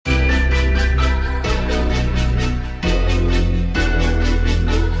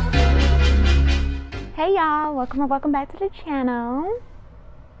welcome or welcome back to the channel.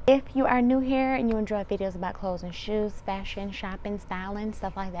 If you are new here and you enjoy videos about clothes and shoes, fashion, shopping, styling,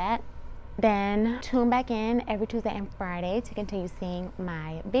 stuff like that, then tune back in every Tuesday and Friday to continue seeing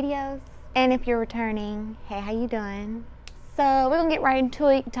my videos. And if you're returning, hey, how you doing? So we're gonna get right into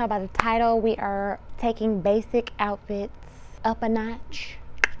it. You can tell by the title, we are taking basic outfits up a notch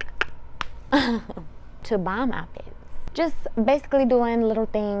to bomb outfits. Just basically doing little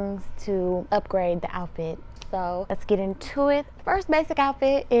things to upgrade the outfit. So let's get into it. First basic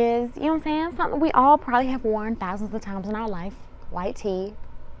outfit is, you know what I'm saying, something we all probably have worn thousands of times in our life. White tee,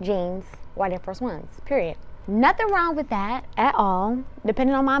 jeans, white Air Force Ones, period. Nothing wrong with that at all.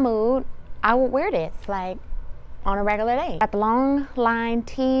 Depending on my mood, I would wear this like on a regular day. Got the long line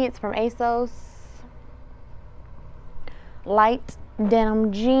tee, it's from ASOS. Light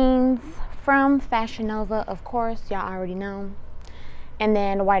denim jeans from Fashion Nova, of course, y'all already know. And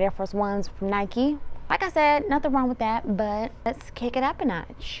then the white Air Force Ones from Nike. Like I said, nothing wrong with that, but let's kick it up a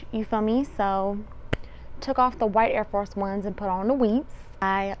notch. You feel me? So, took off the white Air Force Ones and put on the wheats.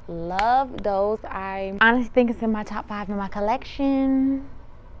 I love those. I honestly think it's in my top 5 in my collection.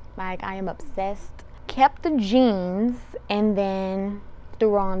 Like, I am obsessed. Kept the jeans and then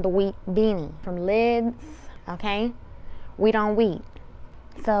threw on the wheat beanie from Lids, okay? Wheat on wheat.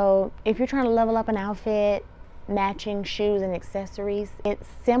 So if you're trying to level up an outfit, matching shoes and accessories, it's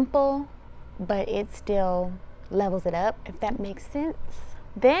simple, but it still levels it up, if that makes sense.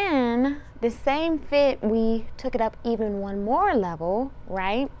 Then the same fit, we took it up even one more level,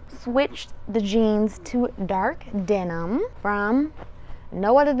 right? Switched the jeans to dark denim from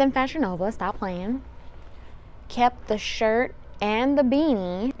no other than Fashion Nova, stop playing. Kept the shirt and the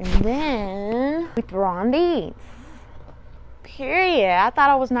beanie, and then we threw on these. Period. I thought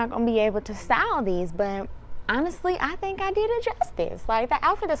I was not going to be able to style these, but honestly, I think I did it justice. Like, the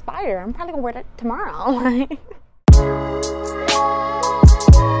outfit is fire. I'm probably going to wear it tomorrow.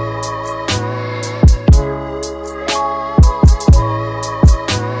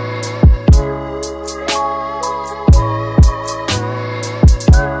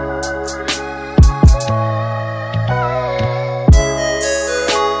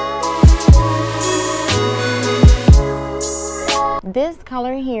 This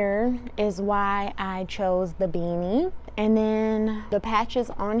color here is why I chose the beanie, and then the patches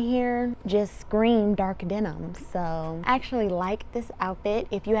on here just scream dark denim. So I actually like this outfit.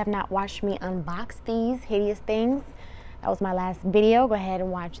 If you have not watched me unbox these hideous things, that was my last video. Go ahead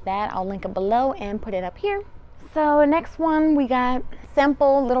and watch that. I'll link it below and put it up here. So next one, we got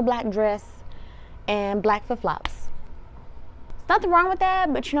simple little black dress and black flip-flops. There's nothing wrong with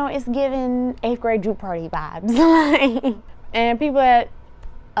that, but you know, it's giving 8th grade juke party vibes. And people that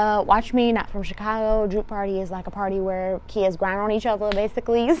watch me, not from Chicago, juke party is like a party where kids grind on each other,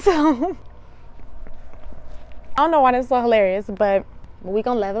 basically. So I don't know why that's so hilarious, but we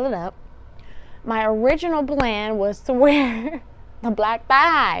gonna level it up. My original plan was to wear the black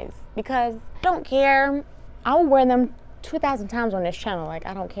thighs because I don't care. I will wear them 2,000 times on this channel, like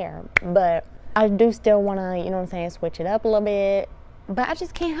I don't care. But I do still wanna, you know what I'm saying, switch it up a little bit. But I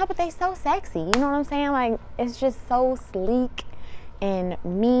just can't help it, they so sexy, you know what I'm saying? Like, it's just so sleek and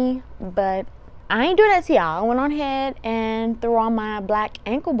me, but I ain't do that to y'all. I went on ahead and threw on my black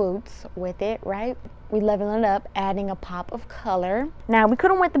ankle boots with it, right? We leveling it up, adding a pop of color. Now, we could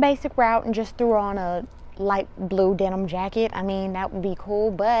have went the basic route and just threw on a light blue denim jacket. I mean, that would be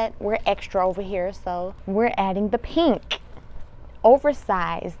cool, but we're extra over here, so we're adding the pink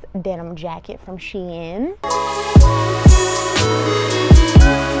oversized denim jacket from SHEIN.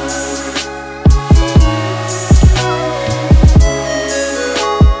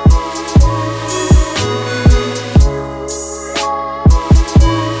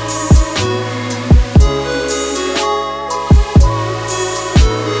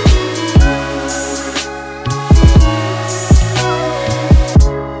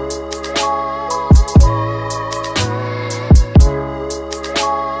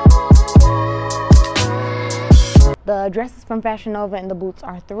 The dresses from Fashion Nova and the boots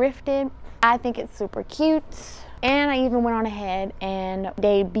are thrifted. I think it's super cute. And I even went on ahead and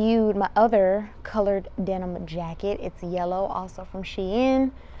debuted my other colored denim jacket. It's yellow, also from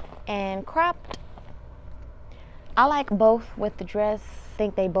SHEIN, and cropped. I like both with the dress. I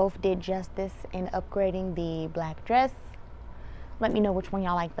think they both did justice in upgrading the black dress. Let me know which one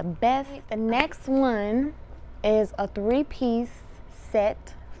y'all like the best. The next one is a 3-piece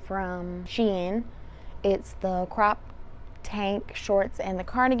set from SHEIN. It's the crop tank, shorts, and the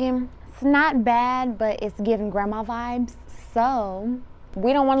cardigan. It's not bad, but it's giving grandma vibes. So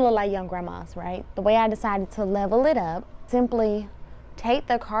we don't want to look like young grandmas, right? The way I decided to level it up, simply take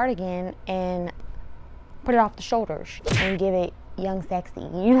the cardigan and put it off the shoulders and give it young sexy,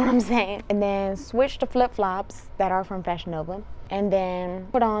 you know what I'm saying? And then switch to flip-flops that are from Fashion Nova, and then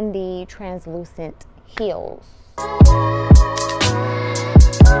put on the translucent heels.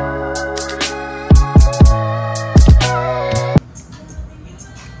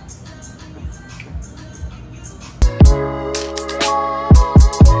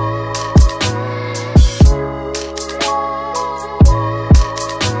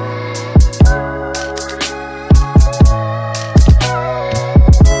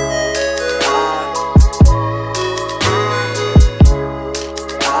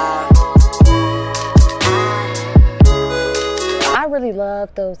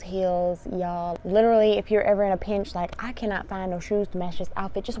 Love those heels, y'all. Literally, if you're ever in a pinch, like I cannot find no shoes to match this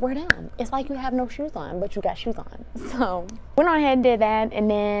outfit, just wear them. It's like you have no shoes on, but you got shoes on. So went on ahead and did that, and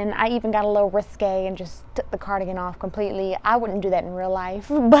then I even got a little risque and just took the cardigan off completely. I wouldn't do that in real life,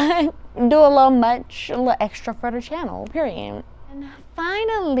 but do a little extra for the channel, period. And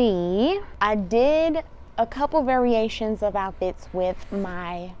finally, I did a couple variations of outfits with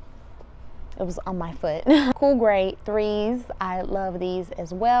it was on my foot. Cool gray 3s. I love these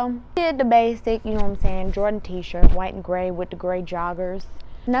as well. Did the basic, you know what I'm saying, Jordan t-shirt, white and gray with the gray joggers.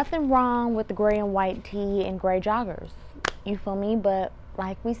 Nothing wrong with the gray and white tee and gray joggers. You feel me? But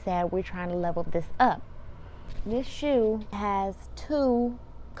like we said, we're trying to level this up. This shoe has 2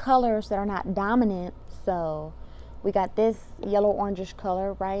 colors that are not dominant. So we got this yellow orangish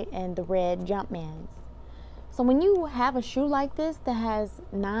color, right? And the red Jumpmans. So when you have a shoe like this that has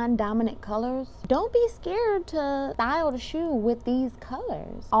non-dominant colors, don't be scared to style the shoe with these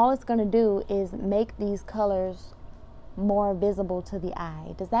colors. All it's gonna do is make these colors more visible to the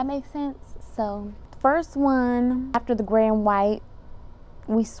eye. Does that make sense? So first one, after the gray and white,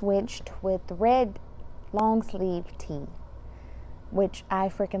 we switched with the red long sleeve tee, which I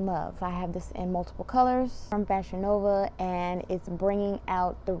freaking love. I have this in multiple colors from Fashion Nova, and it's bringing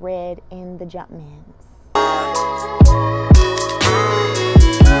out the red in the Jumpmans.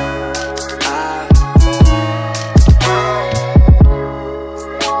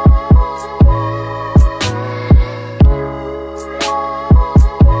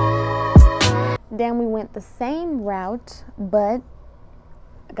 Then we went the same route, but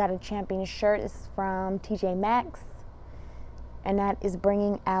got a champion shirt. It's from Maxx, and that is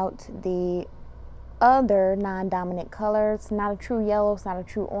bringing out the other non-dominant color. It's not a true yellow, it's not a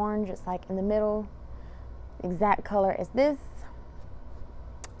true orange, it's like in the middle, exact color as this.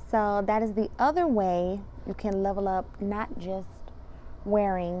 So that is the other way you can level up, not just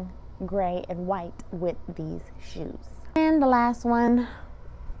wearing gray and white with these shoes. And the last one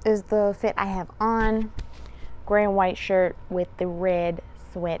is the fit I have on, gray and white shirt with the red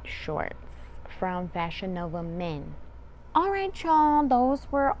sweat shorts from Fashion Nova Men. Alright y'all, those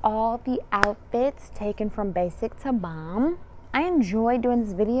were all the outfits taken from basic to bomb. I enjoyed doing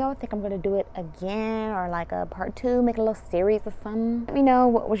this video. I think I'm going to do it again, or like a part 2, make a little series or something. Let me know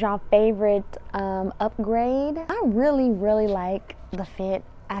what was y'all favorite upgrade. I really like the fit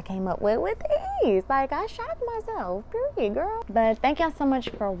I came up with these. Like, I shocked myself, period, girl. But thank y'all so much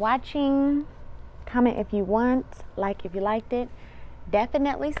for watching. Comment if you want, like if you liked it.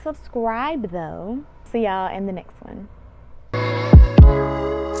 Definitely subscribe though. See y'all in the next one.